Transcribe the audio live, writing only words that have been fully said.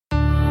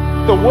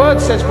The word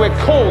says we're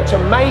called to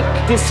make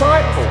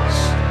disciples.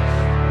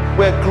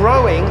 We're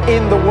growing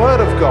in the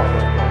word of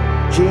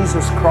God.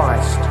 Jesus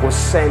Christ was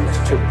sent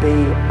to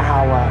be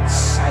our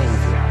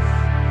Savior.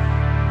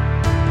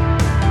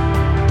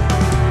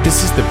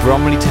 This is the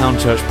Bromley Town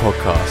Church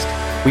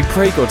podcast. We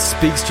pray God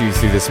speaks to you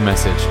through this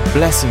message,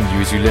 blessing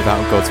you as you live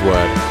out God's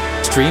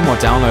word. Stream or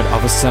download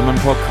other sermon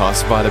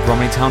podcasts via the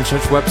Bromley Town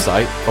Church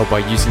website or by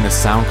using the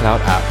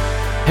SoundCloud app.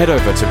 Head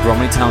over to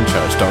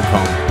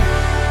bromleytownchurch.com.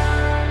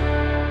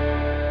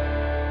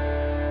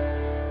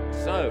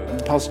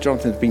 Pastor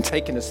Jonathan has been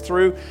taking us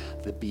through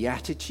the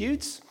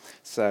Beatitudes.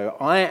 So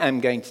I am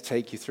going to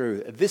take you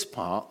through this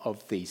part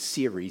of the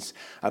series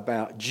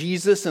about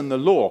Jesus and the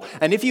law.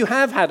 And if you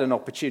have had an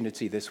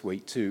opportunity this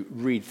week to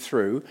read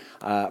through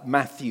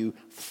Matthew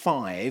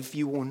 5,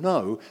 you will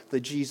know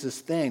that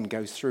Jesus then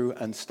goes through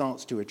and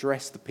starts to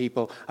address the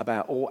people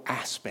about all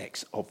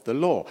aspects of the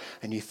law.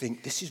 And you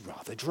think, this is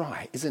rather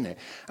dry, isn't it?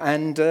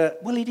 And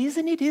well, it is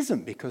and it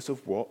isn't because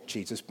of what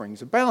Jesus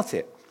brings about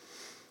it.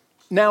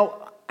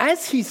 Now,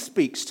 as he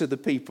speaks to the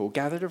people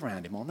gathered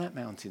around him on that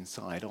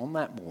mountainside on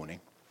that morning,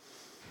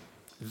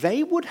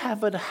 they would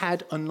have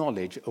had a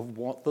knowledge of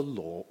what the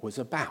law was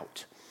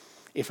about.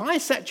 If I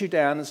sat you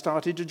down and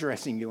started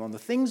addressing you on the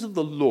things of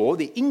the law,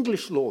 the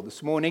English law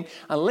this morning,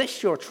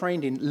 unless you're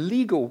trained in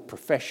legal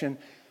profession,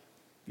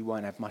 you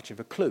won't have much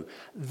of a clue.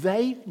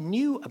 They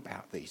knew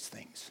about these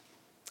things,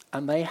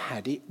 and they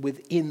had it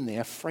within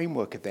their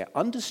framework of their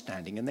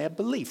understanding and their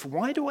belief.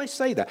 Why do I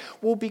say that?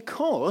 Well,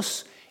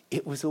 because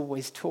it was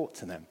always taught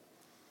to them.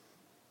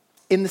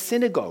 In the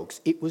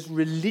synagogues, it was the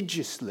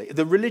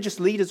religious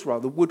leaders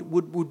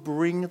would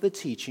bring the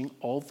teaching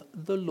of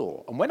the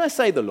law. And when I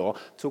say the law, I'm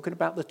talking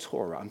about the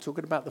Torah. I'm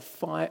talking about the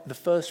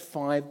first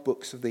 5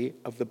 books of the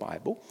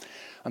Bible.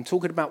 I'm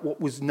talking about what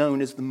was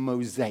known as the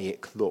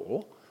Mosaic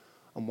law.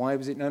 And why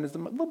was it known as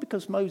well,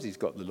 because Moses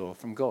got the law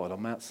from God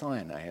on Mount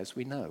Sinai, as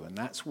we know. And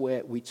that's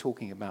where we're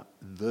talking about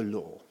the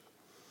law.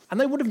 And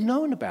they would have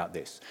known about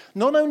this,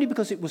 not only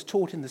because it was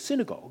taught in the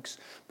synagogues,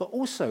 but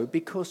also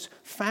because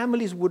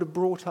families would have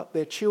brought up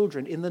their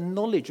children in the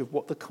knowledge of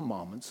what the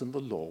commandments and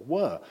the law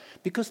were,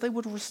 because they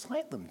would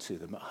recite them to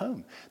them at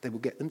home. They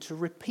would get them to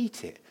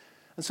repeat it.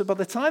 And so by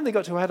the time they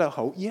got to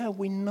adulthood,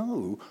 we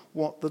know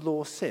what the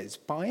law says.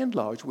 By and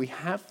large, we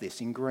have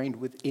this ingrained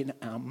within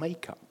our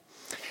makeup.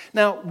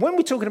 Now, when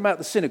we're talking about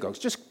the synagogues,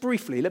 just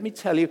briefly, let me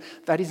tell you,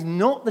 that is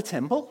not the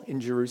temple in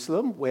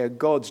Jerusalem where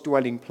God's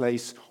dwelling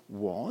place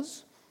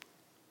was,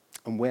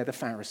 and where the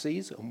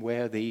Pharisees and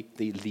where the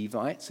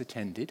Levites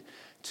attended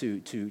to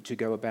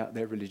go about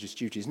their religious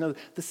duties. No,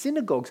 the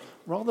synagogues,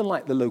 rather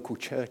like the local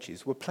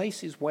churches, were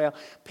places where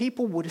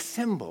people would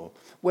assemble,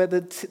 where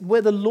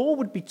the law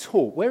would be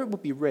taught, where it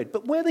would be read,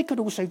 but where they could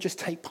also just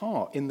take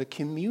part in the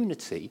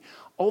community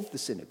of the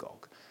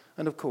synagogue.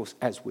 And of course,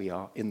 as we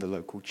are in the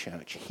local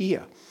church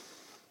here.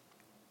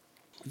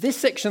 This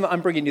section that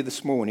I'm bringing you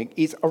this morning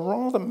is a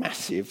rather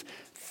massive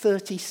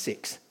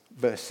 36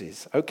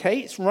 verses. Okay,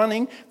 it's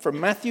running from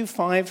Matthew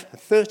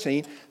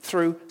 5:13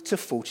 through to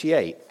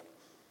 48.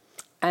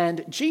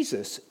 And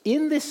Jesus,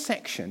 in this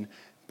section,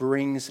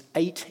 brings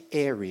 8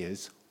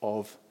 areas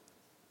of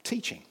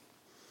teaching.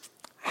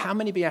 How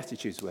many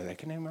Beatitudes were there?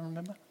 Can anyone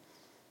remember?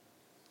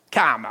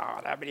 Come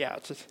on, how many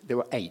Beatitudes? There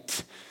were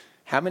 8.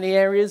 How many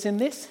areas in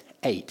this?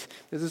 8.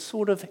 There's a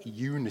sort of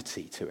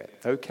unity to it,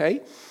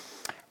 okay?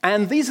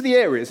 And these are the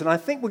areas, and I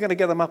think we're going to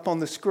get them up on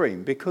the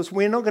screen because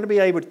we're not going to be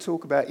able to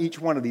talk about each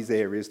one of these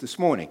areas this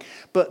morning.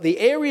 But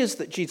the areas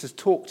that Jesus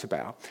talked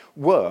about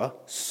were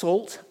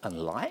salt and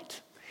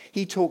light.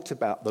 He talked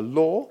about the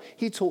law.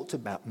 He talked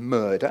about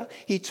murder.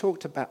 He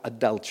talked about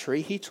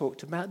adultery. He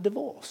talked about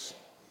divorce.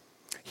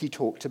 He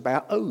talked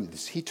about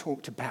oaths. He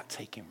talked about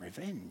taking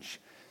revenge.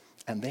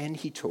 And then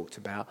he talked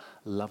about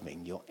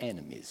loving your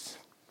enemies.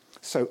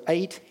 So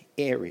 8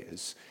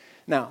 areas.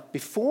 Now,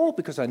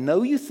 because I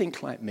know you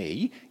think like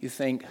me, you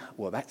think,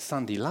 well, that's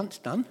Sunday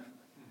lunch done.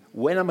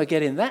 When am I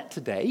getting that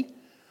today?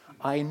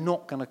 I'm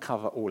not going to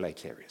cover all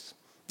 8 areas,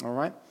 all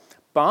right?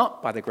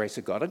 But by the grace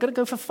of God, I'm going to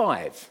go for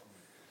 5.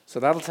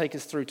 So that'll take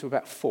us through to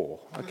about 4,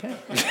 okay?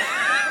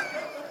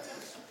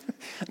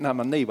 No,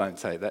 my knee won't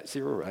say that, so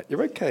you're all right.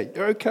 You're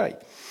okay.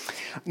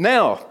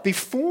 Now,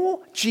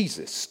 before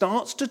Jesus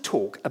starts to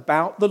talk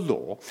about the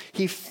law,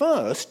 he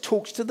first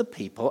talks to the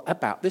people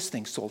about this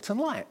thing, salt and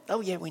light. Oh,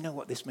 yeah, we know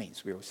what this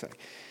means, we all say.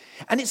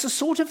 And it's a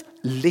sort of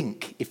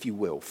link, if you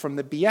will, from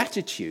the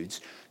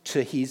Beatitudes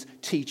to his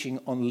teaching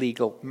on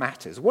legal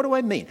matters. What do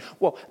I mean?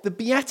 Well, the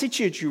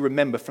Beatitudes you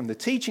remember from the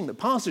teaching that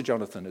Pastor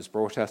Jonathan has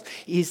brought us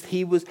is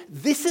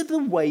this is the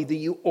way that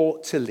you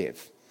ought to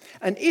live.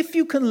 And if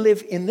you can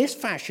live in this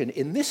fashion,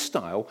 in this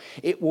style,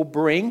 it will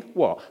bring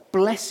what?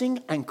 Blessing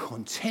and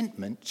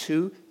contentment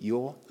to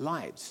your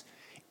lives.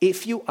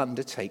 If you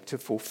undertake to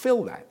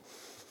fulfill that.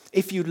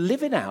 If you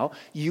live it out,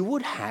 you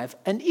would have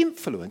an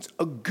influence,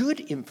 a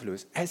good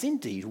influence, as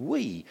indeed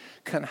we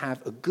can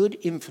have a good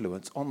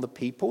influence on the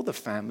people, the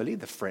family,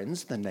 the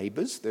friends, the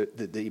neighbors,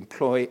 the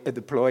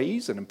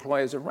employees and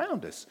employers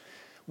around us.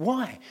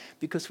 Why?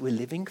 Because we're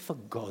living for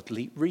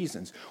godly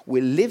reasons.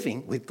 We're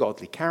living with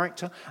godly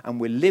character and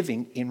we're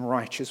living in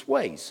righteous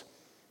ways.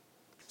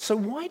 So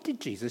why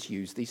did Jesus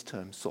use these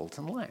terms salt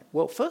and light?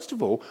 Well, first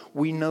of all,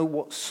 we know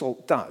what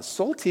salt does.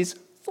 Salt is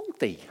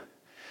salty.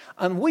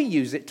 And we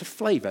use it to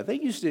flavor. They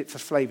used it for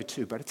flavor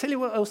too, but I tell you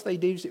what else they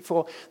used it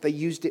for. They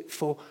used it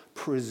for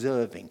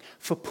preserving,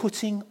 for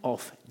putting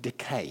off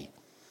decay.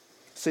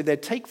 So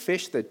they'd take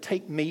fish, they'd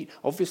take meat,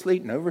 obviously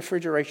no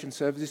refrigeration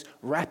services,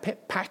 wrap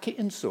it, pack it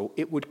in salt.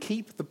 It would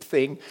keep the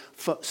thing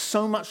for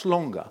so much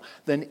longer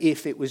than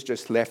if it was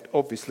just left,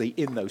 obviously,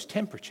 in those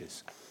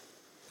temperatures.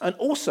 And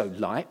also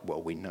light,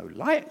 well, we know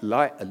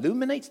light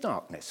illuminates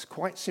darkness,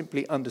 quite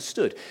simply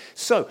understood.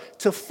 So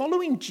to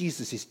following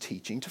Jesus'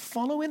 teaching, to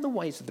follow in the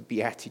ways of the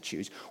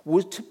Beatitudes,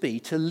 was to be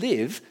to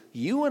live,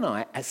 you and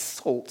I, as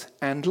salt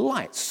and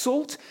light.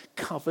 Salt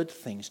covered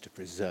things to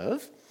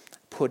preserve,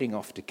 putting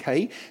off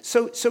decay.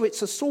 So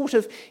it's a sort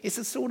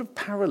of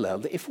parallel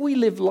that if we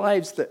live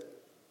lives that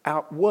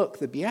outwork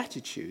the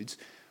Beatitudes,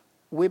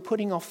 we're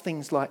putting off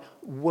things like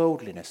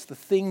worldliness, the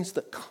things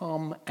that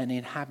come and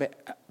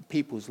inhabit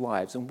people's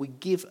lives, and we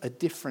give a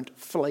different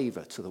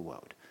flavor to the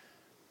world.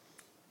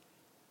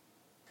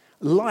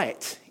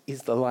 Light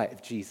is the light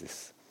of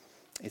Jesus.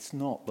 It's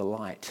not the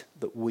light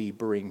that we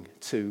bring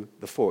to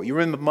the fore. You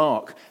remember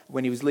Mark,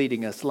 when he was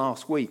leading us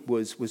last week,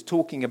 was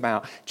talking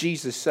about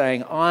Jesus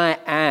saying, I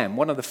am,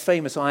 one of the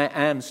famous I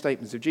am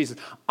statements of Jesus,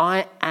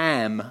 I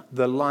am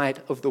the light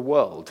of the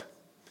world.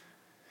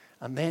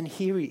 And then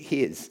here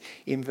he is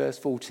in verse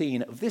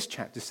 14 of this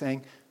chapter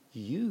saying,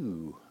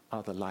 you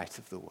are the light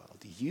of the world.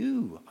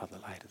 You are the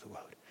light of the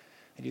world.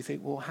 And you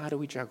think, well, how do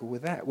we juggle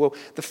with that? Well,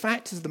 the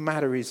fact of the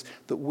matter is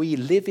that we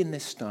live in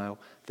this style,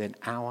 then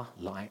our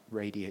light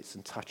radiates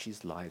and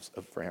touches lives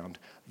around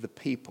the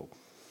people.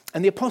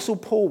 And the Apostle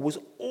Paul was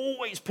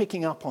always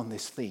picking up on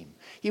this theme.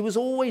 He was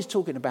always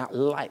talking about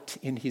light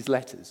in his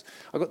letters.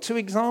 I've got two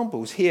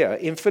examples here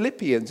in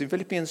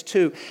Philippians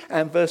 2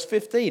 and verse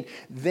 15.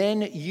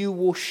 Then you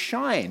will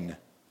shine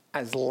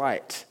as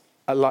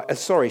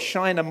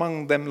shine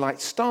among them like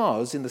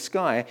stars in the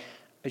sky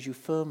as you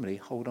firmly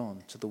hold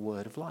on to the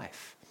word of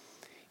life.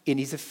 In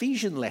his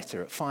Ephesian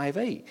letter at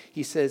 5:8,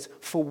 he says,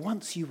 for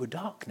once you were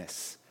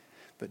darkness,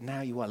 but now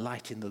you are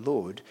light in the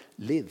Lord.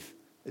 Live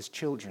as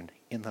children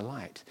in the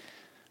light.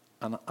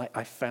 And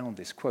I found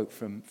this quote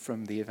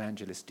from the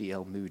evangelist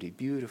D.L. Moody.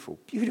 Beautiful,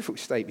 beautiful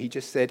statement. He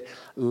just said,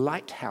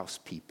 lighthouse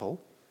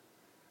people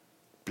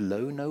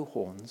blow no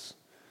horns,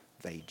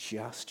 they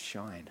just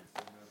shine.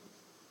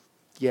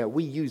 Yeah,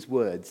 we use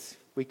words.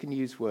 We can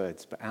use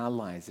words, but our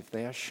lives, if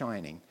they are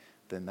shining,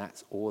 then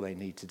that's all they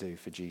need to do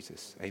for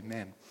Jesus.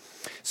 Amen.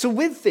 So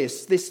with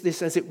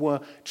this as it were,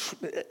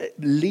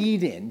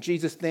 lead in,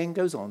 Jesus then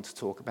goes on to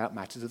talk about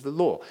matters of the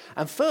law.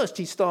 And first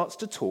he starts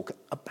to talk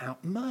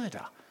about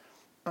murder.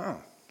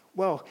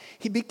 Well,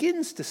 he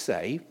begins to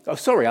say,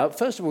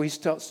 first of all, he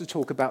starts to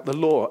talk about the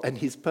law and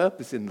his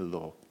purpose in the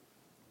law.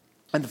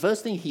 And the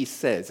first thing he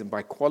says, and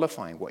by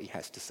qualifying what he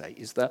has to say,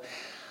 is that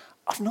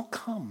I've not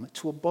come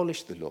to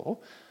abolish the law.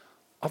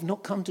 I've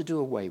not come to do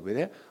away with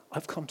it.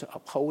 I've come to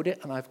uphold it,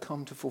 and I've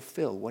come to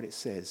fulfill what it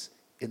says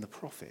in the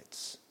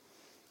prophets.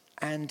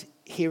 And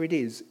here it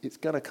is. It's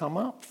going to come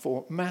up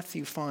for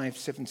Matthew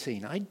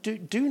 5:17. I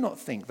do not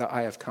think that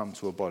I have come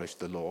to abolish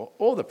the law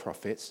or the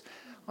prophets.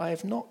 I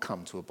have not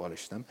come to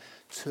abolish them,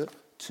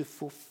 to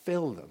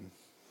fulfill them.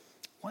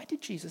 Why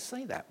did Jesus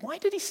say that? Why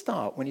did he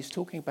start when he's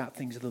talking about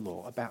things of the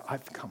law, about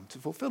I've come to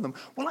fulfill them?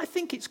 Well, I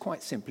think it's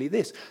quite simply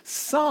this.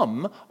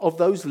 Some of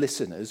those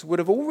listeners would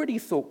have already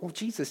thought, well,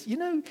 Jesus, you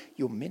know,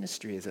 your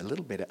ministry is a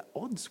little bit at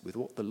odds with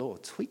what the law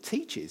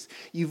teaches.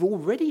 You've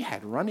already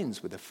had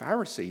run-ins with the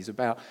Pharisees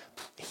about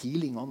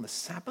healing on the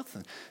Sabbath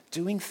and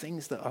doing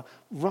things that are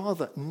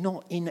rather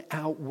not in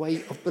our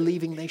way of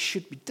believing they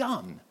should be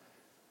done.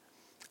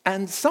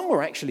 And some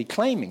were actually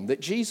claiming that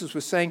Jesus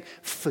was saying,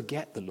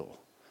 forget the law.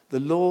 The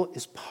law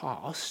is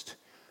past.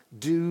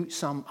 Do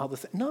some other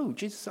thing. No,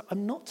 Jesus said,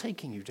 I'm not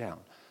taking you down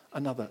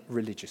another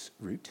religious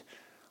route.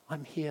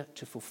 I'm here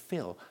to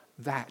fulfill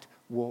that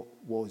what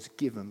was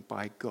given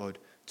by God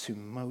to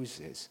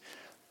Moses.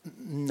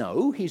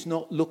 No, he's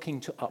not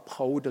looking to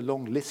uphold a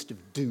long list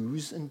of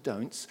do's and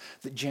don'ts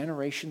that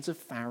generations of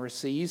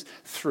Pharisees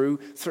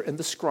and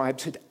the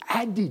scribes had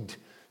added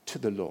to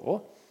the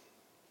law.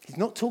 He's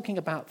not talking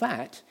about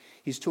that.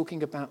 He's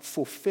talking about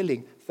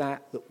fulfilling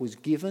that was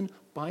given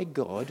by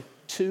God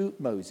to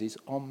Moses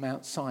on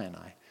Mount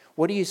Sinai.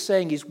 What he is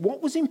saying is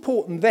what was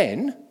important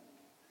then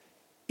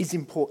is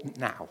important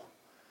now.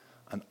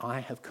 And I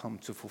have come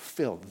to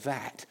fulfill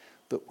that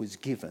was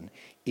given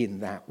in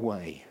that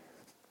way.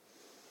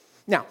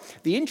 Now,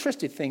 the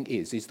interesting thing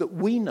is that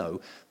we know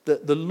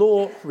that the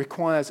law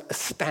requires a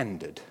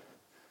standard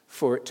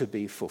for it to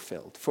be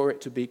fulfilled, for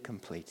it to be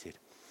completed.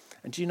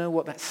 And do you know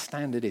what that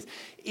standard is?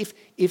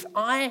 If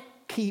I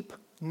keep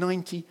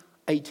 98%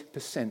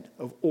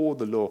 of all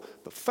the law,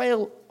 but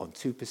fail on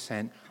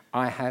 2%,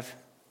 I have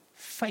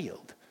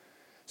failed.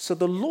 So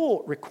the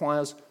law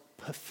requires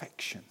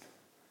perfection.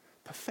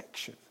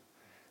 Perfection.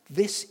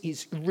 This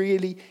is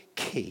really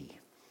key.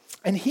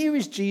 And here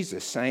is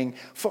Jesus saying,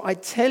 for I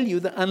tell you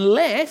that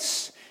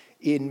unless,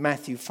 in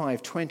Matthew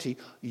 5:20,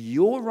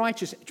 your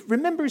righteousness,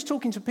 remember he's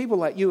talking to people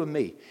like you and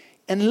me,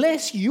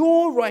 unless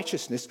your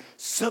righteousness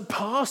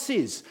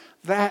surpasses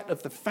that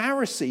of the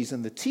Pharisees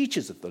and the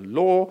teachers of the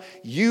law,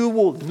 you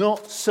will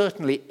not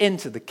certainly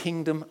enter the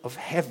kingdom of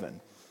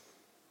heaven.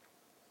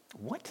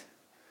 What?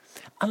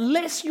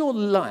 Unless your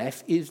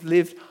life is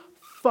lived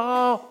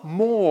far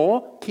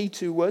more, key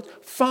two words,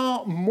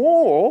 far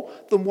more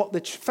than what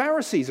the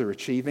Pharisees are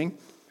achieving,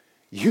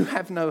 you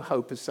have no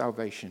hope of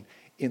salvation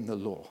in the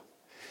law.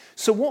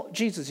 So what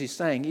Jesus is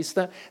saying is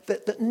that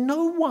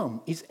no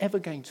one is ever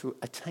going to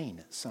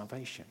attain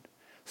salvation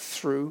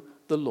through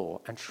the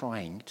law and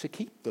trying to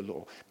keep the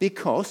law,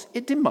 because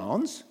it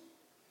demands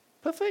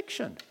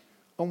perfection.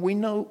 And we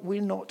know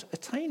we're not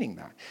attaining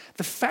that.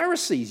 The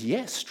Pharisees,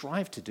 yes,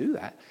 strive to do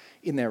that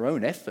in their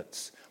own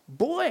efforts.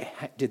 Boy,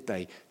 did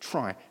they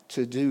try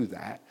to do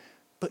that.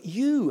 But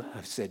you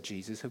have, said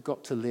Jesus, have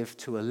got to live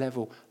to a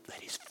level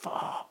that is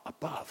far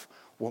above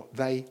what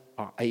they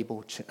are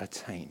able to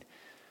attain.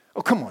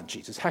 Oh, come on,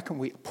 Jesus, how can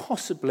we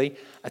possibly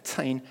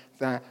attain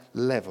that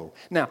level?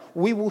 Now,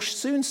 we will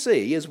soon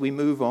see as we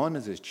move on,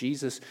 as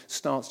Jesus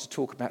starts to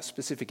talk about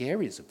specific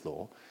areas of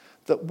law,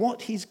 that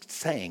what he's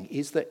saying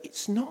is that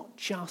it's not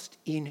just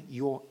in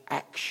your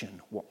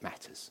action what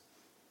matters.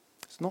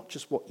 It's not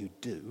just what you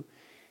do,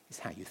 it's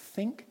how you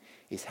think,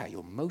 it's how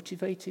you're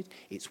motivated,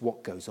 it's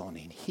what goes on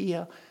in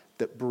here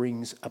that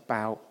brings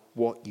about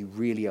what you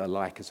really are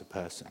like as a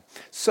person.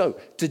 So,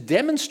 to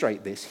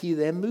demonstrate this, he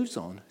then moves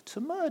on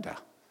to murder.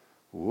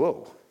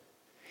 Whoa.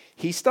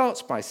 He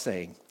starts by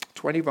saying,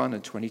 21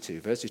 and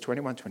 22, verses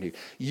 21 to 22,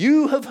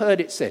 you have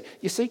heard it said.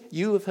 You see,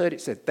 you have heard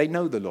it said. They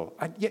know the law.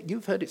 Yeah,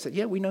 you've heard it said.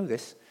 Yeah, we know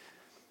this.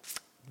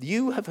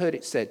 You have heard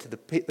it said to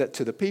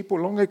the people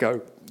long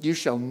ago, you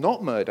shall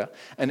not murder,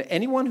 and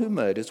anyone who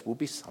murders will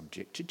be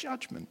subject to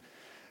judgment.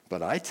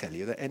 But I tell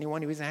you that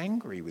anyone who is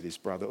angry with his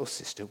brother or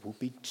sister will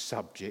be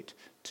subject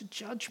to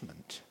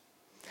judgment.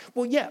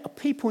 Well, yeah,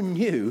 people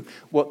knew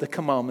what the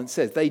commandment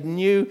says. They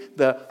knew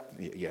that,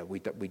 yeah, we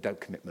don't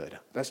commit murder.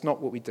 That's not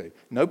what we do.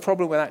 No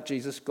problem with that.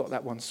 Jesus got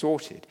that one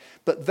sorted.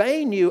 But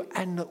they knew,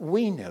 and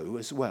we know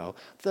as well,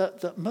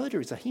 that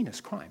murder is a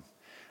heinous crime.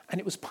 And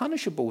it was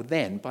punishable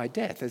then by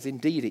death, as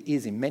indeed it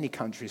is in many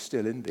countries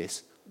still in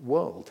this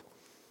world.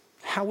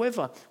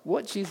 However,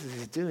 what Jesus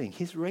is doing,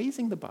 he's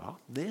raising the bar.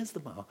 There's the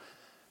bar.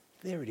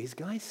 There it is,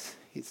 guys.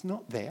 It's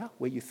not there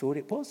where you thought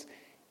it was.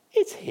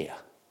 It's here.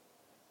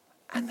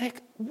 And they're,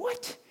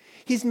 what?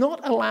 He's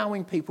not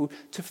allowing people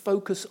to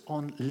focus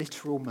on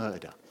literal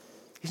murder.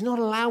 He's not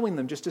allowing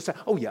them just to say,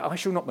 oh yeah, I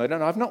shall not murder.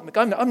 No, I've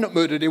not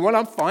murdered anyone.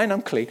 I'm fine.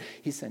 I'm clean.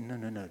 He's saying,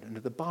 no.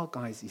 The bar,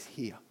 guys, is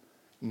here.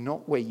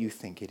 Not where you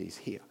think it is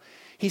here.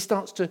 He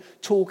starts to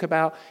talk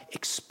about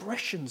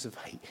expressions of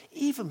hate,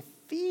 even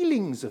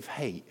feelings of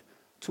hate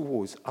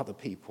towards other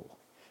people.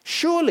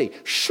 Surely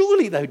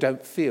they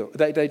don't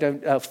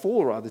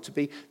fall rather to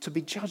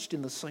be judged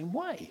in the same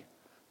way.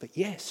 But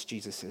yes,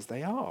 Jesus says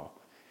they are.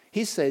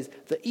 He says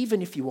that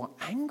even if you are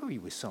angry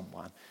with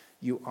someone,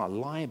 you are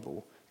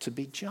liable to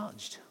be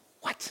judged.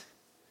 What?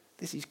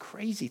 This is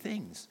crazy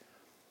things.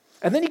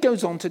 And then he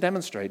goes on to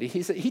demonstrate it.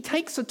 He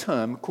takes a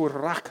term called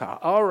raka,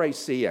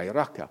 R-A-C-A,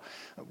 raka.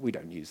 We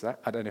don't use that.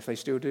 I don't know if they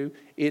still do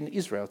in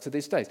Israel to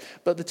this day.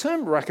 But the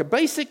term raka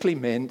basically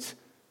meant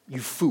you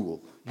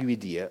fool, you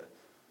idiot,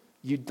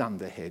 you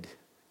dunderhead,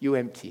 you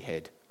empty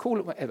head. Call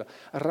it whatever,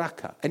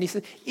 raka. And he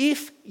said,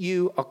 if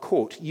you are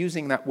caught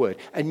using that word,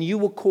 and you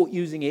were caught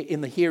using it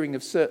in the hearing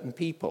of certain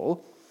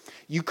people,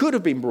 you could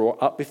have been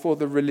brought up before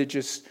the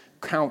religious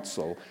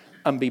council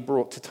and be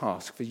brought to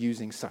task for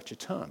using such a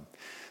term.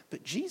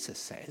 But Jesus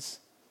says,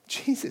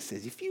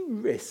 if you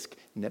risk,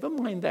 never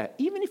mind that,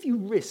 even if you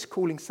risk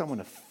calling someone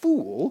a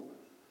fool,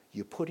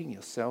 you're putting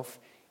yourself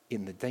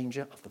in the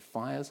danger of the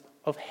fires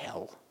of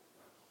hell.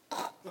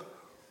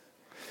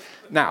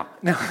 Now,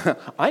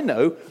 I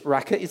know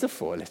raka is a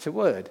 4-letter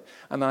word,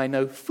 and I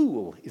know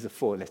fool is a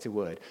 4-letter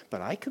word,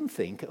 but I can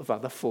think of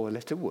other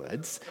 4-letter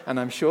words, and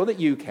I'm sure that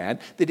you can,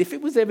 that if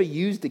it was ever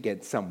used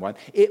against someone,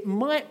 it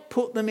might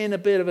put them in a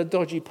bit of a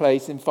dodgy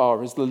place in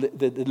far as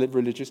the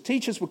religious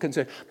teachers were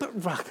concerned.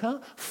 But raka,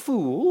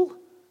 fool?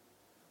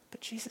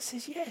 But Jesus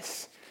says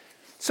yes.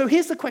 So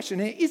here's the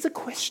question. It is a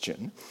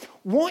question.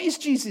 What is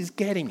Jesus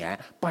getting at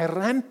by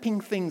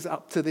ramping things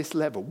up to this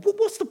level?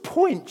 What's the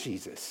point,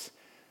 Jesus?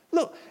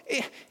 Look,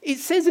 it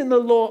says in the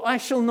law, I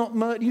shall not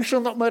murder, you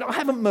shall not murder. I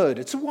haven't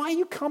murdered. So why are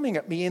you coming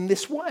at me in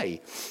this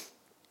way?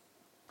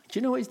 Do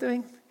you know what he's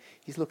doing?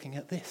 He's looking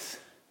at this.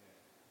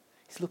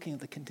 He's looking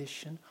at the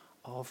condition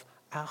of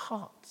our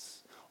hearts.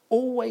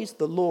 Always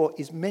the law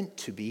is meant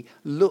to be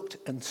looked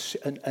and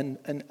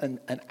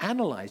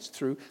analysed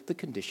through the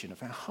condition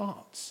of our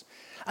hearts.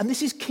 And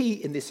this is key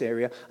in this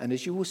area, and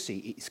as you will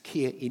see, it's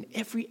key in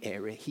every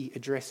area he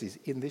addresses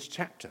in this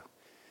chapter.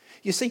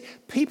 You see,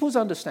 people's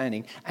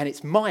understanding, and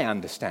it's my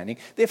understanding,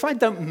 that if I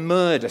don't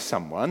murder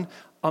someone,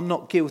 I'm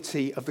not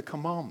guilty of the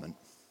commandment.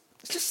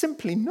 It's just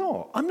simply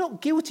not. I'm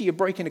not guilty of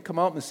breaking a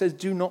commandment that says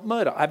do not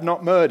murder. I've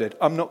not murdered.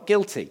 I'm not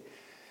guilty.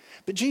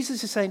 But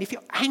Jesus is saying, if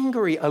you're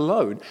angry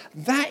alone,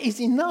 that is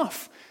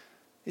enough.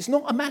 It's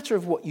not a matter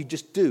of what you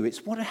just do.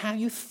 It's how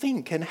you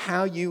think and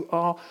how you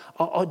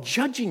are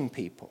judging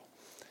people.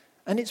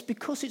 And it's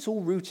because it's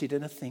all rooted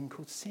in a thing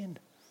called sin.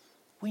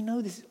 We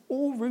know this is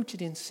all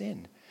rooted in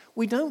sin.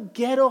 We don't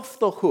get off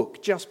the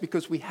hook just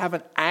because we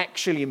haven't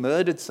actually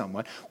murdered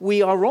someone.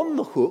 We are on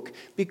the hook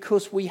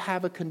because we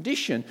have a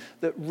condition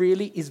that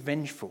really is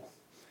vengeful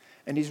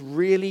and is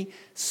really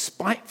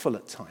spiteful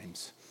at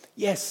times.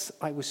 Yes,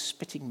 I was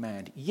spitting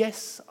mad.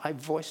 Yes, I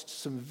voiced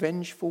some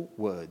vengeful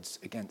words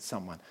against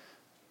someone,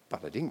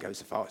 but I didn't go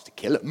so far as to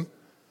kill him.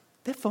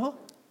 Therefore,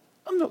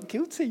 I'm not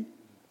guilty.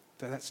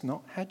 But that's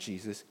not how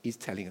Jesus is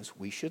telling us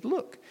we should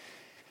look.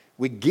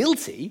 We're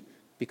guilty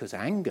because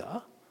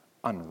anger,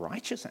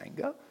 unrighteous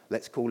anger,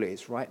 let's call it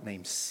its right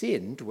name,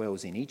 sin,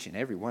 dwells in each and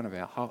every one of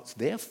our hearts.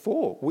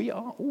 Therefore, we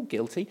are all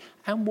guilty.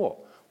 And what?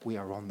 We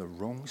are on the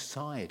wrong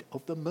side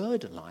of the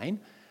murder line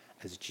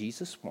as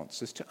Jesus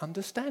wants us to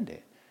understand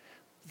it.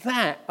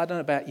 That, I don't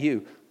know about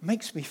you,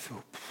 makes me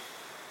feel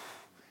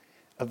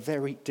a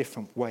very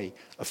different way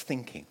of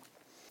thinking.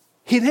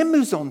 He then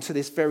moves on to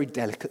this very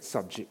delicate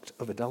subject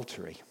of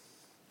adultery.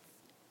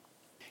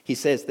 He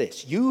says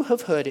this, "You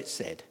have heard it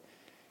said,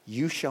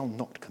 you shall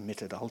not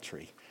commit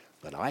adultery.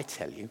 But I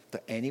tell you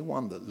that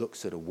anyone that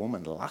looks at a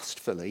woman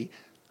lustfully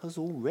has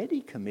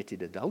already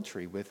committed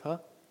adultery with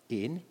her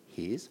in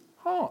his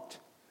heart."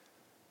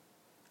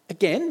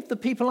 Again, the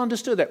people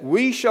understood that.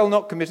 We shall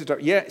not commit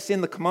adultery. Yeah, it's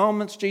in the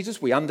commandments,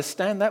 Jesus. We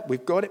understand that.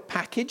 We've got it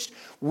packaged.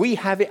 We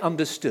have it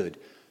understood.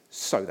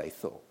 So they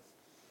thought.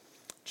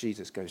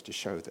 Jesus goes to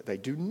show that they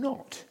do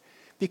not.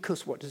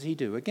 Because what does he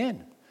do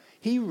again?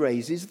 He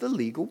raises the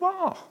legal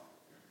bar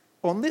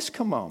on this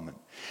commandment.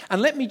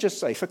 And let me just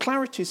say, for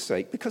clarity's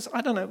sake, because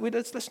I don't know,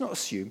 let's not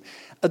assume,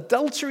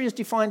 adultery is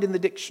defined in the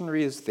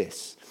dictionary as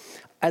this: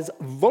 as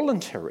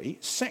voluntary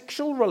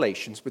sexual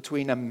relations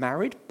between a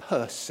married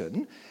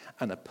person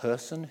and a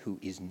person who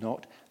is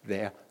not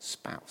their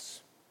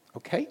spouse.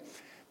 Okay?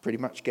 Pretty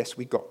much guess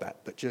we got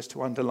that, but just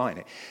to underline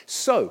it.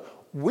 So,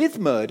 with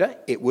murder,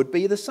 it would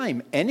be the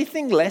same.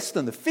 Anything less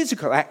than the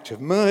physical act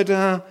of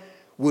murder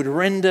would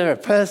render a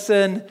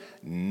person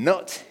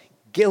not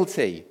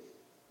guilty.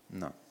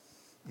 No.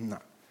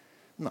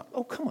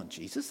 Oh, come on,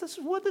 Jesus. That's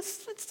what it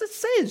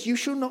says. You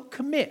shall not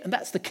commit. And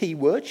that's the key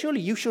word,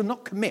 surely. You shall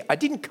not commit. I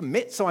didn't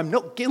commit, so I'm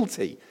not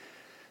guilty.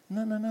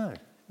 No.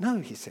 No,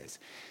 he says.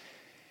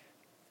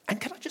 And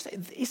can I just say,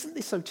 isn't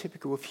this so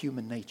typical of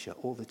human nature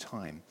all the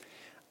time?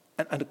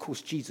 And of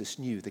course, Jesus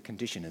knew the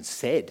condition and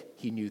said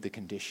he knew the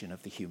condition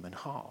of the human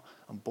heart.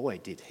 And boy,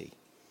 did he.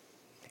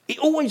 It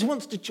always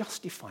wants to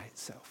justify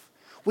itself.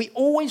 We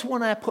always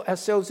want to put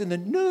ourselves in the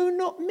no,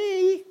 not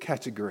me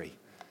category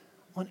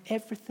on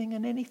everything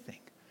and anything.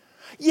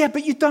 Yeah,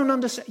 but you don't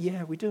understand.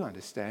 Yeah, we do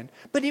understand.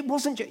 But it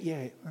wasn't just,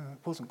 it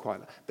wasn't quite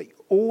that. But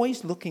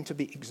always looking to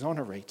be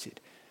exonerated.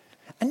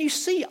 And you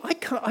see,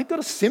 I've got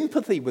a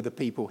sympathy with the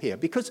people here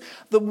because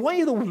the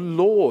way the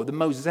law, the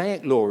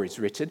Mosaic law is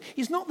written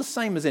is not the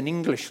same as an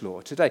English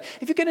law today.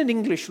 If you get an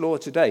English law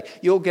today,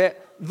 you'll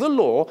get the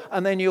law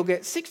and then you'll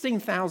get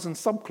 16,000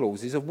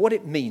 subclauses of what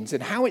it means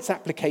and how its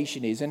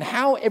application is and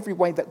how every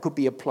way that could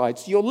be applied.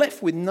 So you're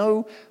left with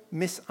no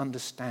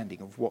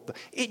misunderstanding of what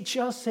it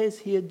just says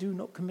here, do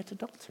not commit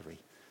adultery.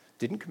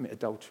 Didn't commit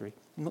adultery,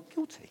 not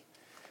guilty.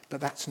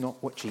 But that's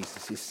not what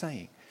Jesus is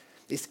saying.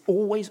 It's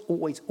always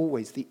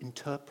the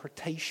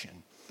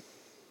interpretation.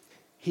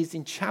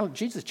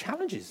 Jesus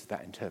challenges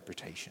that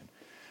interpretation.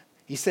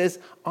 He says,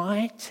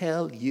 I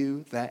tell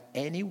you that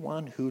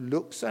anyone who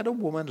looks at a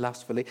woman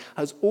lustfully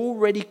has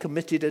already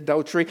committed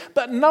adultery.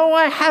 But no,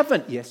 I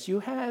haven't. Yes,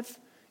 you have,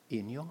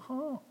 in your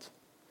heart.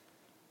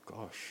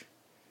 Gosh,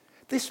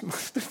 this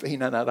must have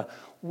been another,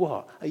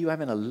 what? Are you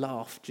having a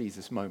laugh,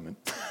 Jesus moment?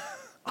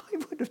 I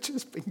would have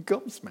just been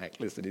gobsmacked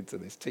listening to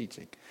this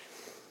teaching.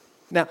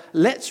 Now,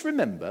 let's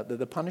remember that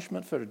the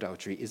punishment for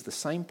adultery is the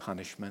same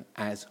punishment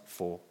as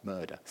for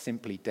murder,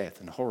 simply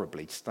death, and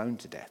horribly stoned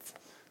to death.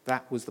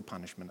 That was the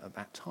punishment at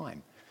that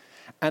time.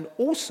 And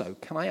also,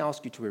 can I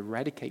ask you to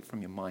eradicate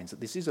from your minds that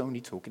this is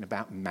only talking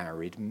about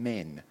married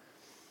men.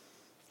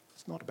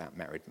 It's not about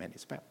married men,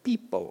 it's about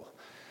people.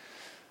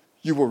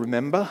 You will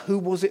remember, who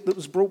was it that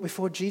was brought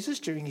before Jesus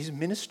during his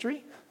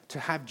ministry to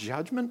have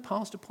judgment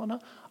passed upon her?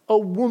 A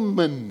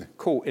woman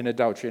caught in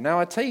adultery. Now,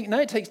 it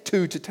takes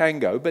two to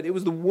tango, but it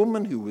was the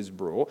woman who was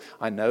brought.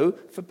 I know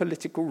for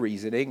political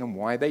reasoning and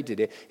why they did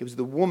it. It was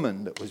the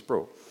woman that was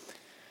brought.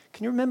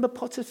 Can you remember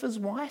Potiphar's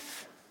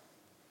wife?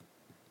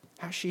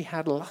 How she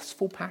had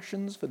lustful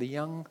passions for the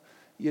young,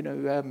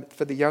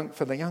 for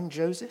the young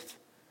Joseph.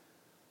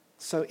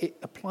 So it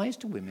applies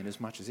to women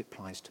as much as it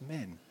applies to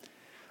men.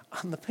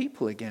 And the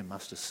people, again,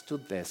 must have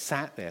stood there,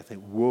 sat there,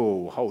 think,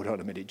 whoa, hold on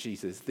a minute,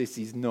 Jesus, this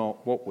is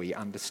not what we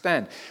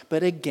understand.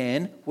 But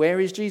again, where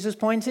is Jesus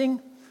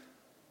pointing?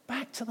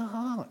 Back to the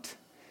heart.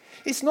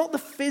 It's not the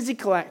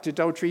physical act of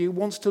adultery he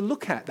wants to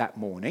look at that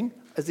morning,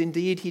 as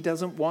indeed he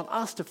doesn't want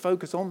us to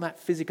focus on that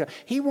physical.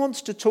 He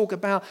wants to talk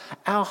about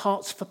our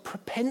hearts for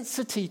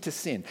propensity to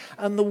sin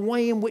and the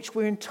way in which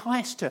we're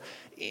enticed to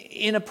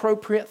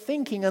inappropriate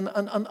thinking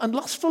and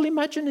lustful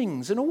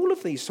imaginings and all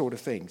of these sort of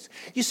things.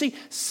 You see,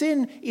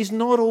 sin is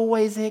not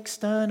always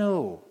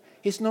external.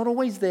 It's not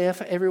always there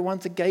for everyone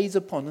to gaze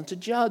upon and to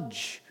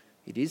judge.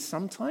 It is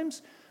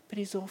sometimes, but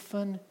it's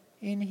often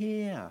in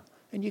here.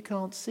 And you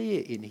can't see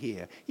it in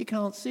here. You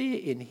can't see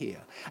it in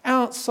here.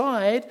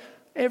 Outside,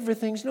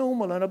 everything's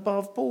normal and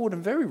above board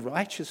and very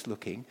righteous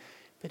looking.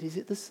 But is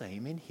it the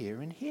same in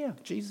here and here?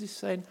 Jesus is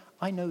saying,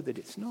 I know that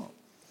it's not.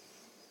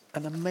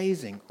 An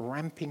amazing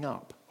ramping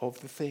up of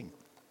the thing.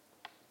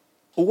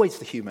 Always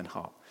the human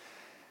heart.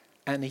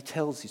 And he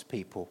tells his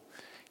people,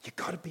 you've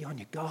got to be on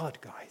your guard,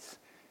 guys.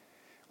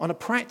 On a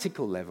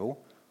practical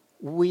level,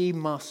 we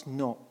must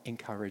not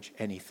encourage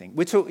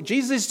anything.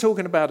 Jesus is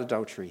talking about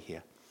adultery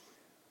here.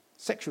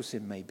 Sexual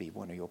sin may be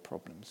one of your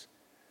problems,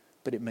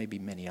 but it may be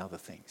many other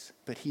things.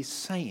 But he's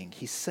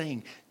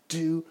saying,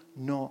 do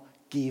not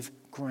give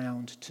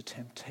ground to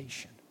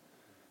temptation.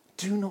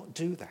 Do not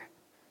do that.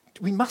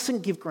 We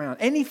mustn't give ground.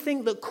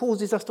 Anything that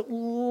causes us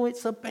to,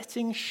 it's a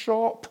betting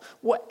shop,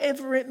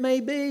 whatever it may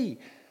be.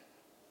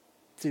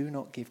 Do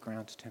not give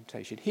ground to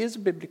temptation. Here's a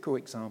biblical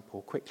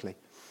example, quickly.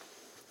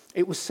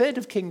 It was said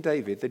of King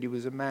David that he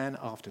was a man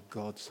after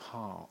God's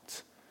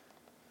heart.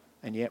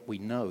 And yet we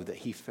know that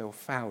he fell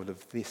foul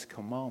of this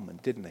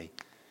commandment, didn't he?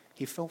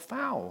 He fell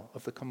foul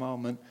of the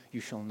commandment, you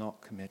shall not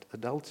commit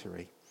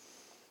adultery.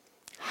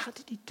 How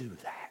did he do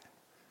that?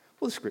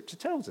 Well, the scripture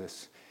tells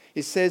us.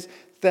 It says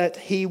that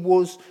he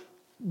was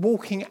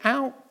walking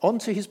out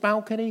onto his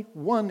balcony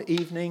one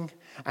evening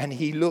and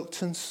he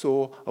looked and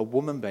saw a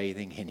woman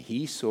bathing and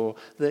he saw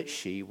that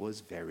she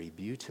was very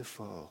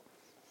beautiful.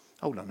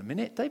 Hold on a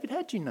minute, David,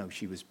 how do you know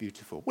she was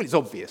beautiful? Well, it's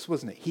obvious,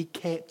 wasn't it? He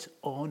kept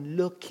on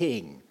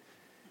looking.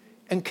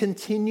 And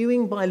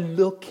continuing by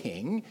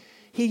looking,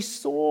 he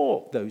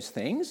saw those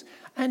things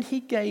and he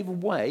gave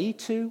way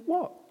to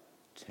what?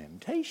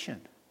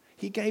 Temptation.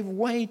 He gave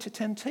way to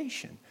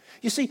temptation.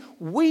 You see,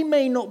 we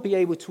may not be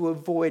able to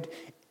avoid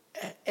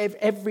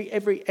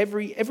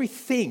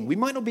everything. We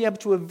might not be able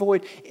to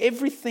avoid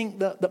everything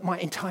that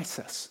might entice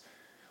us.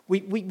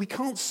 We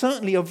can't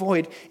certainly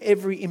avoid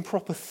every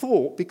improper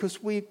thought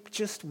because we're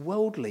just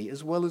worldly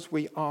as well as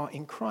we are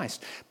in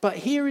Christ. But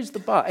here is the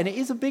but, and it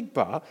is a big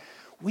but.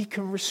 We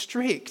can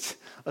restrict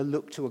a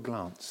look to a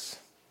glance.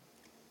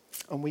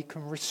 And we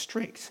can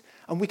restrict,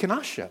 and we can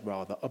usher,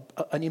 rather,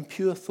 an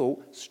impure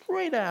thought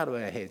straight out of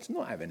our heads.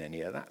 Not having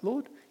any of that,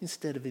 Lord.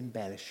 Instead of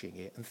embellishing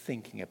it and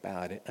thinking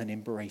about it and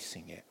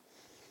embracing it,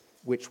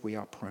 which we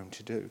are prone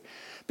to do.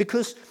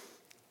 Because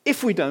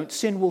if we don't,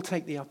 sin will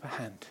take the upper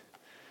hand.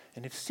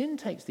 And if sin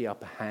takes the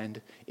upper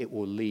hand, it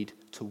will lead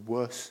to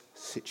worse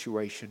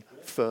situation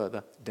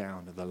further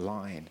down the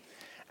line.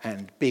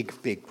 And big,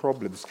 big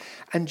problems.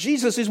 And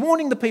Jesus is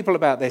warning the people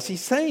about this.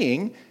 He's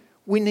saying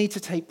we need to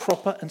take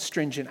proper and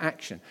stringent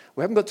action.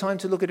 We haven't got time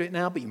to look at it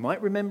now, but you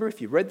might remember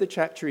if you read the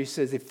chapter, he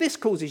says, if this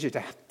causes you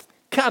to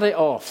cut it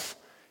off,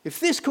 if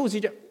this causes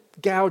you to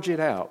gouge it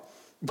out.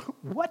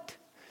 What?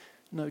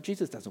 No,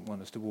 Jesus doesn't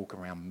want us to walk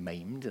around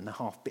maimed and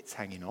half bits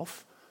hanging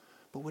off.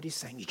 But what he's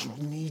saying is you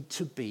need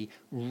to be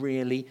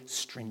really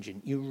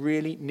stringent. You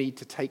really need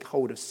to take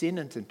hold of sin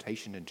and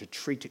temptation and to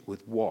treat it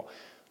with what?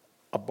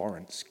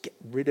 Abhorrence. Get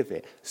rid of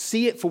it.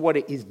 See it for what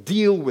it is.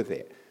 Deal with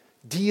it.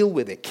 Deal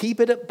with it. Keep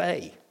it at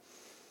bay.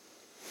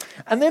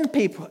 And then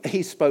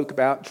he spoke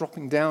about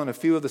dropping down a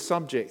few of the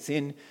subjects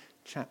in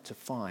chapter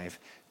 5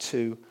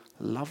 to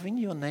loving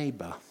your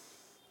neighbor.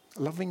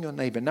 Loving your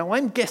neighbor. Now,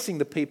 I'm guessing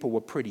the people were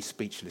pretty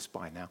speechless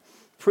by now.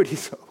 Pretty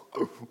so.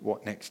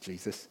 What next,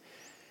 Jesus?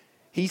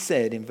 He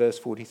said in verse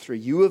 43,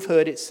 you have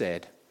heard it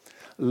said,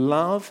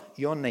 love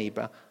your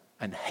neighbor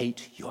and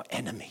hate your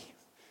enemy.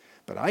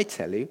 But I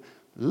tell you,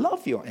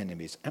 love your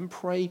enemies and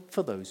pray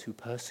for those who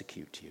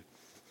persecute you.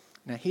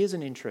 Now, here's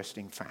an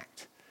interesting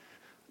fact.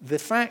 The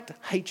fact,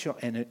 hate your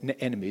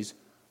enemies,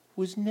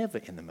 was never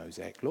in the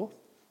Mosaic law.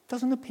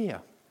 Doesn't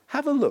appear.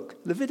 Have a look.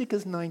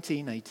 Leviticus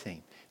 19:18.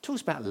 It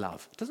talks about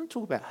love. It doesn't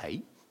talk about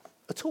hate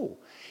at all.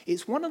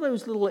 It's one of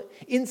those little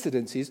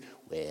incidences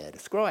where the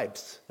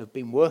scribes have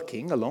been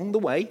working along the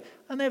way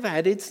and they've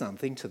added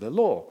something to the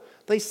law.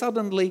 They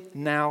suddenly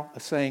now are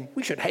saying,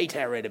 we should hate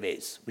our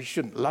enemies. We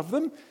shouldn't love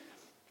them.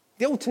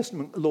 The Old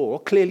Testament law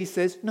clearly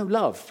says, no,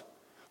 love.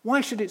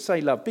 Why should it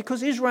say love?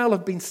 Because Israel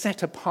have been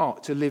set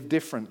apart to live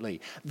differently.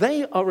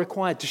 They are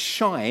required to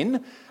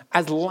shine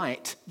as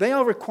light. They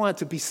are required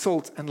to be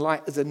salt and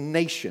light as a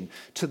nation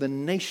to the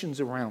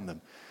nations around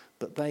them.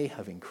 But they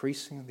have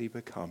increasingly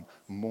become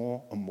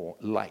more and more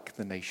like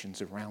the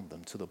nations around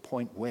them to the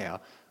point where,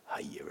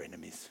 hate your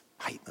enemies,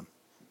 hate them,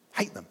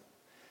 hate them.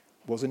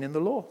 Wasn't in the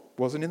law,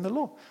 wasn't in the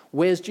law.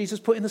 Where's Jesus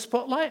put in the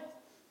spotlight?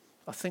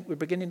 I think we're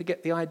beginning to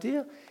get the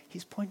idea.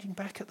 He's pointing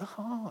back at the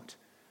heart.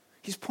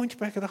 He's pointing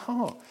back at the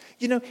heart.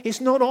 You know,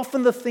 it's not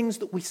often the things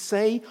that we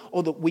say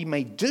or that we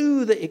may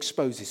do that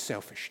exposes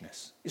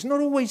selfishness. It's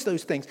not always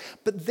those things.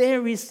 But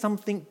there is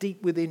something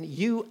deep within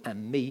you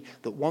and me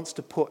that wants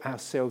to put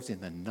ourselves in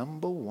the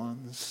number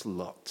one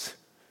slot.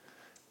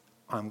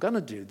 I'm going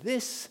to do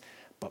this,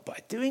 but by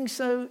doing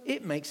so,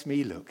 it makes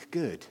me look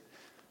good.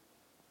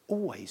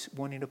 Always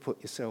wanting to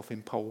put yourself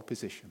in pole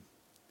position.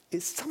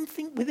 It's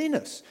something within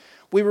us.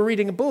 We are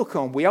reading a book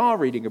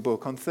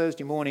on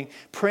Thursday morning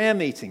prayer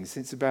meetings.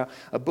 It's about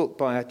a book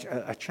by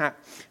a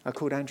chap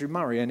called Andrew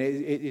Murray, and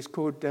it is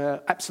called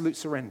Absolute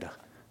Surrender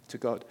to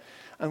God.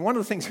 And one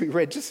of the things we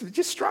read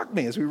just struck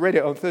me as we read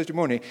it on Thursday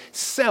morning.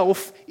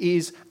 Self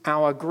is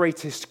our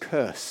greatest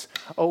curse.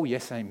 Oh,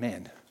 yes,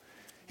 amen.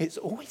 It's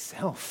always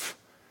self.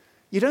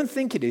 You don't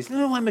think it is.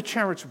 No, I'm a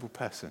charitable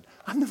person.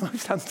 I'm the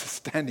most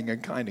understanding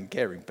and kind and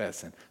caring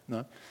person.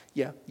 No,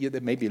 yeah,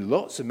 there may be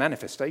lots of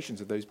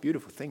manifestations of those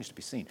beautiful things to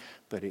be seen,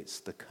 but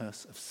it's the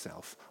curse of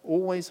self.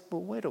 Always,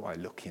 well, where do I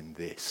look in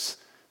this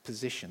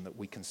position that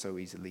we can so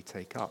easily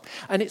take up?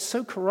 And it's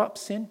so corrupt,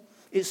 sin.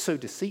 It's so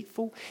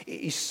deceitful. It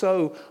is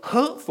so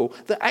hurtful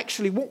that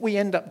actually what we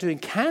end up doing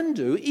can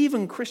do,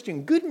 even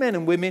Christian good men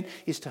and women,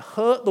 is to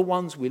hurt the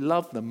ones we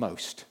love the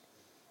most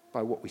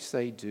by what we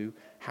say, do,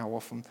 how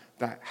often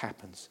that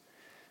happens.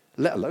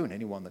 Let alone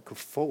anyone that could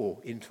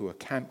fall into a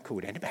camp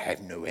called enemy. I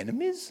have no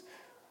enemies.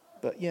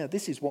 But yeah,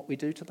 this is what we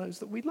do to those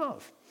that we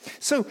love.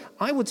 So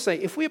I would say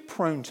if we're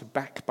prone to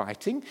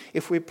backbiting,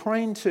 if we're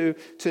prone to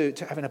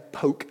having a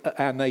poke at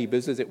our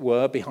neighbours, as it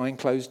were, behind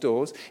closed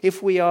doors,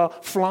 if we are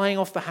flying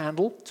off the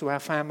handle to our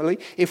family,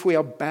 if we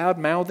are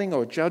bad-mouthing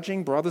or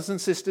judging brothers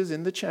and sisters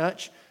in the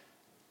church,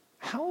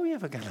 how are we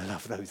ever going to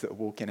love those that are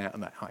walking out on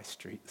that high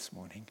street this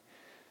morning?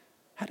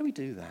 How do we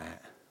do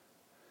that?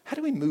 How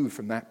do we move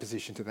from that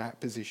position to that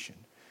position?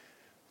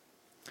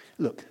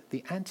 Look,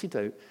 the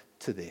antidote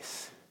to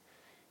this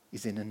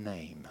is in a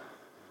name.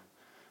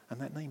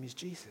 And that name is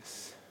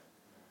Jesus.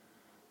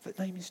 That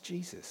name is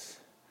Jesus.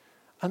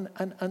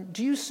 And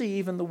do you see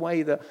even the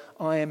way that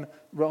I am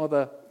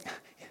rather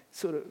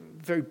sort of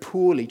very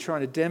poorly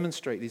trying to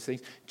demonstrate these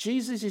things?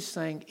 Jesus is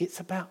saying it's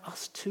about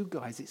us too,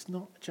 guys. It's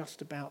not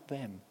just about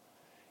them.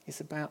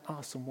 It's about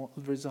us and what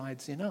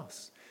resides in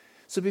us.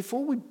 So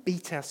before we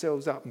beat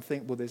ourselves up and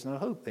think, well, there's no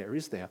hope there,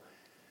 is there?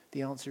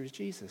 The answer is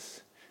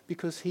Jesus,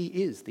 because he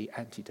is the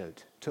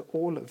antidote to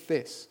all of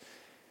this.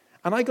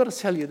 And I got to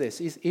tell you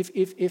this, is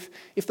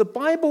if the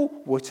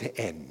Bible were to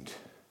end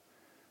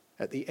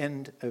at the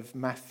end of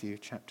Matthew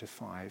chapter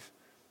 5,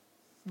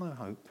 no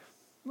hope.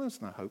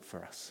 There's no hope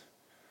for us.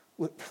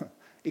 We're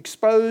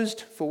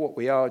exposed for what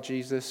we are,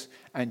 Jesus,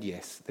 and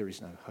yes, there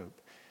is no hope.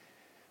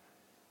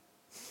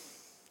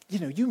 You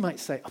know, you might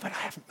say, oh, but I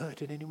haven't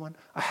murdered anyone.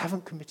 I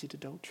haven't committed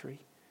adultery.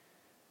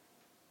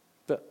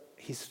 But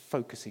he's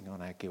focusing on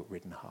our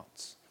guilt-ridden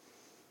hearts.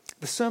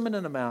 The Sermon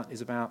on the Mount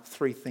is about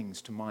three things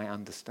to my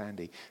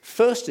understanding.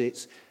 First,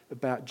 it's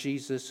about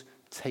Jesus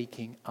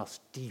taking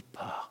us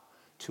deeper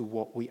to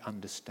what we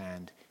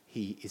understand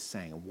he is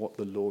saying and what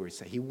the law is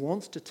saying. He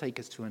wants to take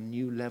us to a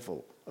new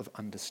level of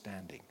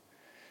understanding.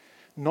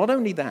 Not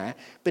only that,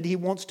 but he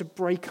wants to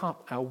break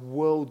up our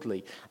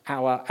worldly,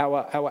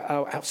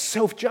 our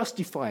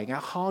self-justifying,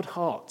 our hard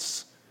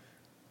hearts.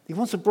 He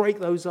wants to break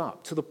those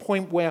up to the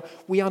point where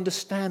we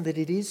understand that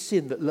it is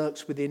sin that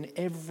lurks within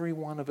every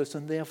one of us,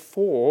 and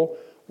therefore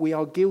we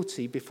are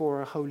guilty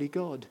before a holy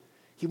God.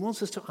 He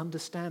wants us to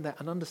understand that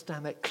and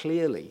understand that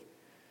clearly.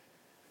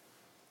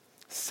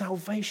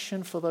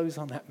 Salvation for those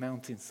on that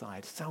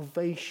mountainside,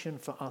 salvation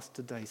for us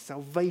today,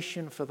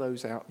 salvation for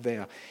those out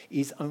there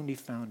is only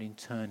found in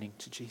turning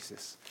to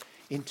Jesus,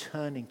 in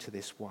turning to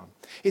this one.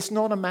 It's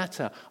not a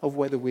matter of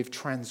whether we've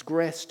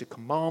transgressed a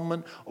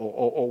commandment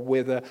or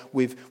whether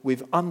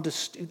we've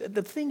understood.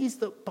 The thing is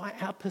that by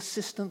our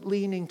persistent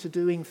leaning to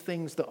doing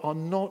things that are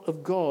not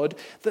of God,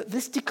 that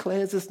this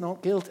declares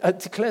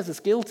us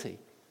guilty,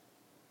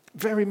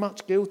 very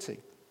much guilty.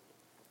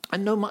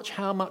 And no much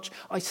how much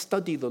I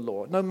study the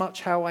law, no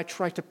much how I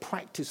try to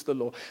practice the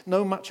law,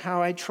 no much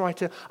how I try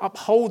to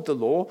uphold the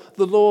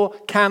law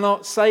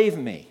cannot save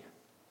me.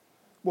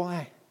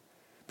 Why?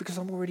 Because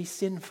I'm already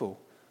sinful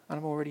and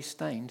I'm already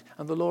stained,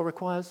 and the law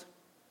requires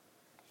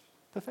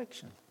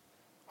perfection.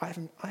 I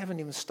haven't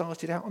even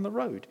started out on the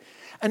road.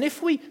 And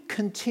if we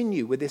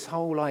continue with this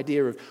whole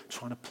idea of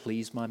trying to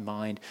please my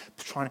mind,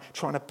 trying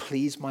to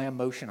please my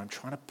emotion, I'm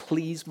trying to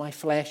please my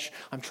flesh,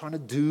 I'm trying to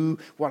do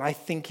what I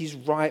think is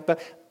right,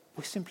 but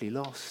we're simply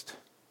lost.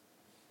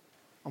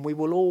 And we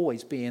will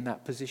always be in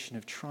that position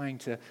of trying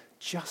to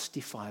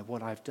justify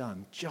what I've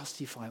done,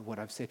 justify what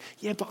I've said.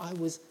 Yeah, but I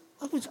was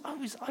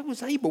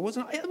able,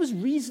 wasn't I? It was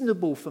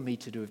reasonable for me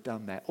to have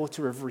done that or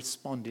to have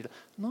responded.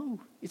 No,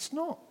 it's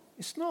not.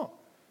 It's not.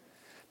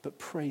 But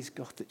praise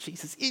God that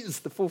Jesus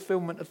is the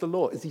fulfillment of the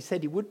law, as he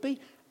said he would be,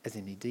 as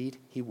indeed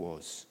he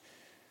was.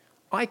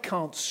 I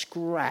can't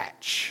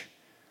scratch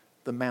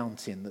the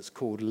mountain that's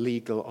called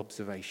legal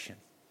observation.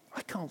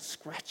 I can't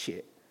scratch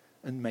it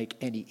and make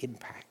any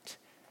impact.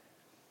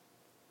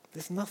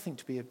 There's nothing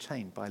to be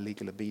obtained by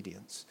legal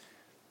obedience.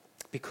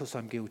 because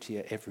I'm guilty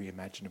at every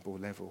imaginable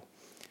level.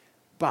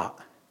 But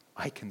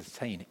I can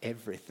attain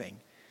everything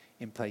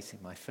in placing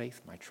my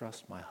faith, my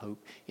trust, my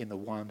hope in the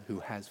one who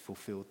has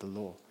fulfilled the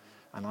law.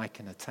 And I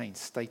can attain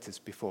status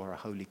before a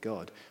holy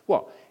God.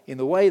 What? In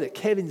the way that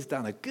Kevin's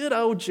done a good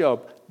old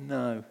job?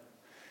 No,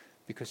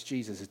 because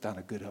Jesus has done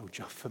a good old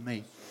job for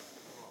me.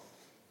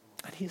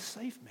 And he has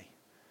saved me.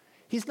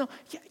 He's not,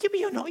 yeah, but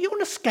you're not. You're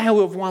on a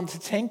scale of 1 to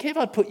 10, Kev.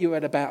 I'd put you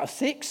at about a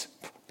 6.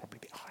 Probably a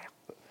bit higher.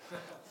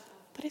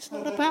 But it's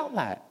not about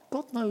that.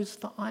 God knows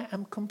that I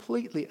am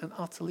completely and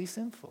utterly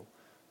sinful.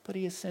 But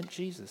he has sent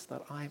Jesus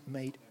that I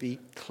may be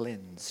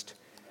cleansed.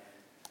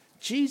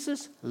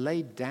 Jesus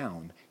laid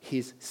down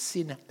his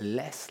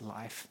sinless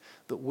life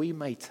that we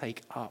may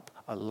take up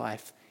a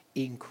life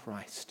in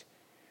Christ.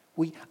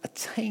 We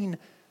attain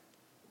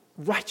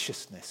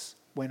righteousness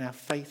when our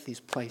faith is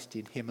placed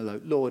in him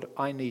alone. Lord,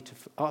 I need to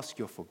ask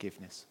your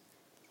forgiveness.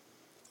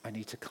 I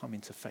need to come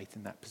into faith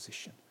in that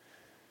position.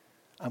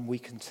 And we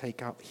can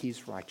take up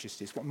his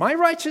righteousness. What, my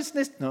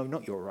righteousness? No,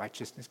 not your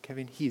righteousness,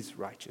 Kevin. His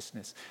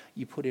righteousness.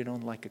 You put it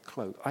on like a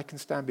cloak. I can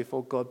stand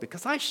before God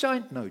because I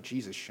shine. No,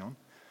 Jesus shone.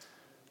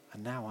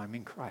 And now I'm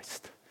in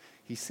Christ.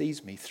 He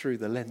sees me through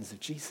the lens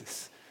of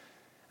Jesus.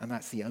 And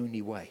that's the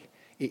only way.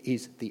 It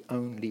is the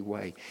only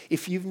way.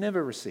 If you've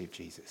never received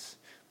Jesus,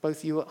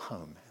 both you at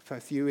home,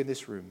 both you in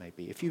this room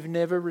maybe, if you've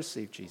never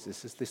received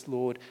Jesus as this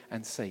Lord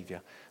and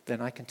Savior,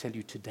 then I can tell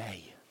you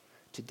today,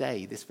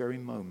 this very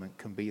moment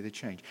can be the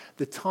change.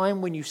 The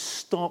time when you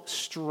stop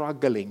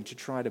struggling to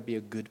try to be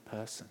a good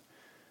person.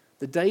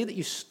 The day that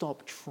you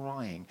stop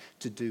trying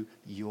to do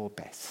your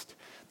best.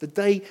 The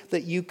day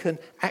that you can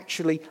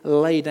actually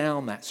lay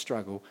down that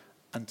struggle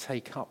and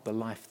take up the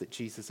life that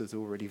Jesus is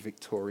already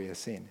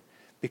victorious in.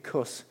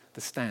 Because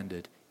the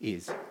standard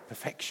is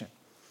perfection.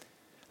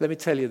 Let me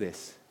tell you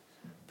this.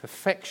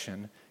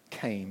 Perfection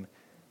came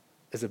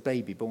as a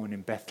baby born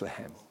in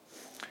Bethlehem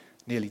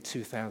nearly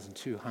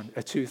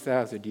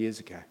 2,000 years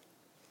ago.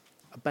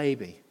 A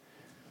baby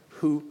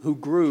who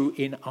grew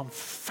in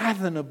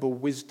unfathomable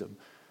wisdom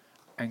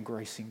and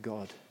grace in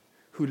God,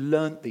 who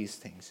learnt these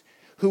things,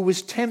 who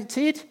was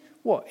tempted,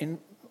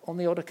 on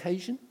the odd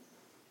occasion?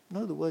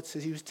 No, the word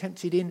says he was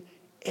tempted in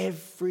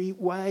every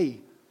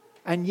way,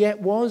 and yet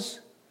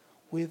was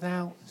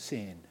without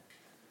sin.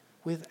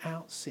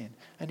 Without sin.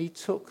 And he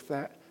took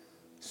that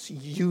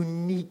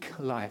unique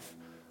life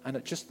and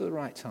at just the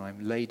right time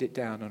laid it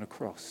down on a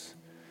cross.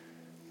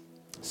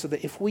 So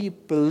that if we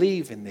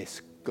believe in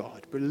this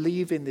God,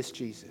 believe in this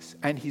Jesus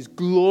and his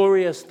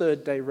glorious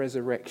third day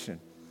resurrection,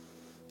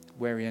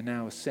 where he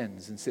now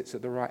ascends and sits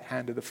at the right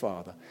hand of the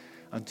Father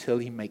until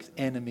he makes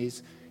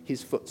enemies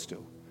his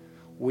footstool,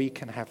 we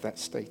can have that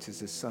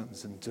status as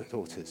sons and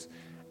daughters.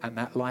 And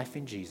that life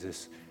in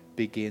Jesus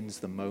begins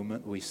the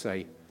moment we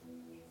say,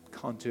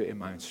 can't do it in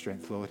my own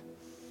strength, Lord.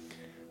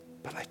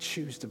 But I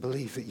choose to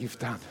believe that you've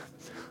done.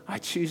 I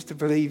choose to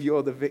believe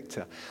you're the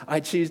victor. I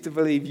choose to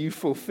believe you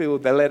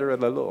fulfilled the letter of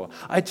the law.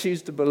 I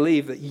choose to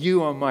believe that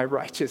you are my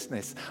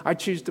righteousness. I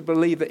choose to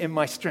believe that in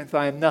my strength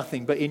I am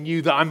nothing, but in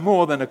you that I'm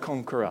more than a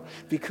conqueror,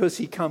 because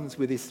he comes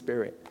with his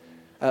Spirit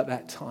at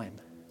that time.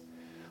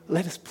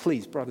 Let us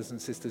please, brothers and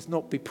sisters,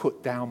 not be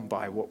put down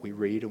by what we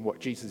read and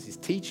what Jesus is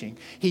teaching.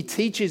 He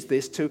teaches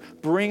this to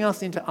bring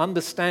us into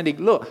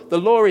understanding. Look, the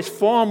law is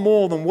far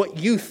more than what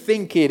you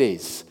think it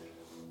is.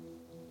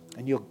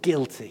 And you're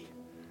guilty.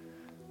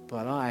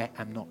 But I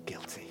am not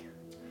guilty.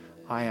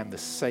 I am the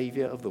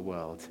Savior of the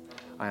world.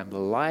 I am the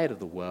light of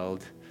the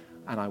world.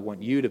 And I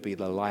want you to be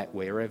the light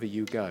wherever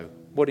you go.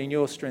 What, in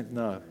your strength?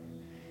 No.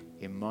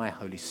 In my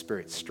Holy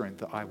Spirit's strength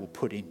that I will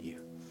put in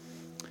you.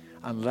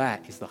 And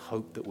that is the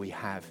hope that we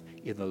have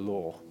in the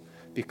law,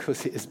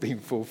 because it has been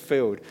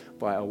fulfilled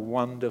by a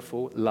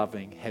wonderful,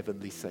 loving,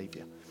 heavenly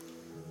Savior.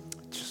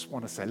 I just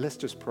want to say, let's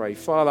just pray.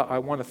 Father, I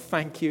want to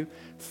thank you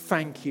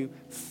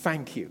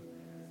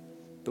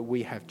that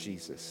we have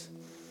Jesus.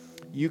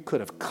 You could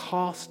have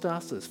cast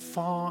us as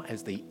far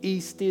as the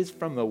east is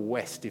from the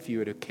west if you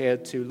would have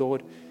cared to,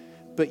 Lord.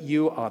 But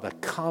you are the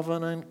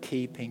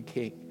covenant-keeping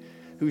King,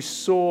 who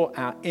saw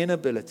our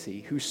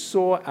inability, who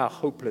saw our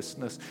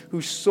hopelessness,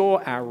 who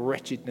saw our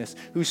wretchedness,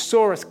 who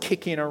saw us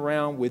kicking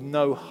around with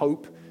no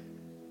hope,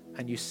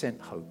 and you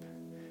sent hope.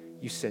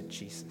 You sent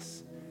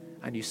Jesus.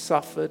 And you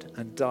suffered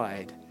and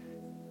died.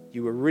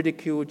 You were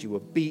ridiculed, you were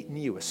beaten,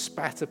 you were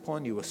spat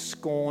upon, you were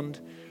scorned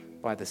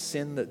by the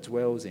sin that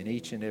dwells in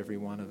each and every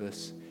one of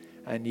us.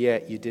 And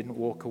yet you didn't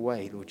walk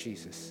away, Lord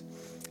Jesus.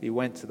 You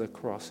went to the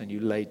cross and you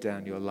laid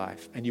down your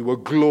life and you were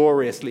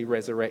gloriously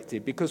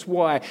resurrected. Because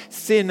why?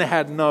 Sin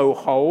had no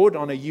hold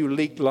on a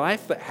unique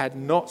life that had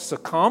not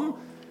succumbed.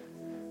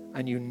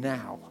 And you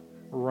now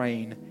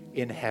reign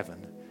in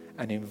heaven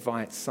and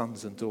invite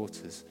sons and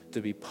daughters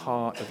to be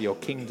part of your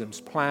kingdom's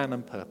plan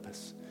and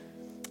purpose.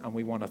 And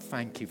we want to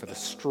thank you for the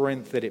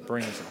strength that it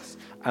brings us.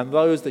 And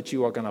those that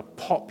you are going to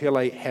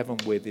populate heaven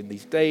with in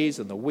these days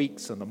and the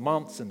weeks and the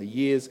months and the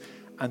years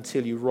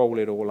until you roll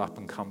it all up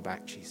and come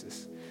back,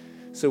 Jesus.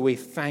 So we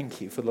thank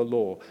you for the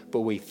law,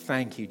 but we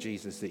thank you,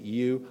 Jesus, that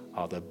you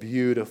are the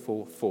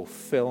beautiful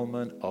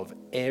fulfillment of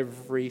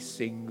every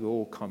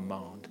single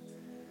command.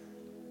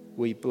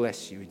 We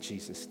bless you in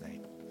Jesus'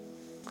 name.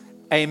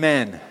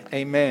 Amen.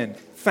 Amen.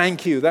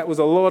 Thank you. That was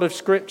a lot of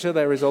scripture.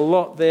 There is a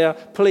lot there.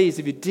 Please,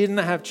 if you didn't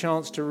have a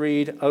chance to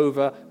read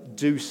over,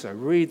 do so.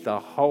 Read the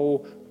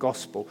whole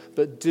gospel,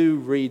 but do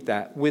read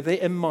that with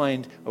it in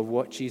mind of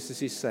what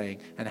Jesus is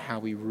saying and how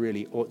we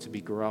really ought to be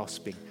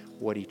grasping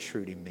what he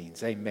truly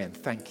means. Amen.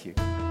 Thank you.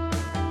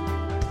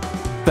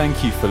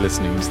 Thank you for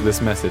listening to this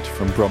message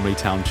from Bromley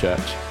Town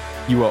Church.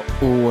 You are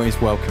always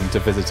welcome to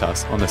visit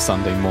us on a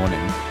Sunday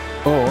morning,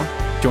 or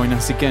join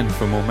us again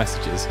for more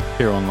messages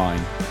here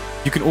online.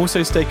 You can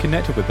also stay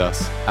connected with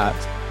us at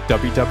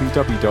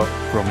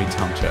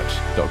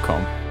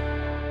www.bromleytownchurch.com.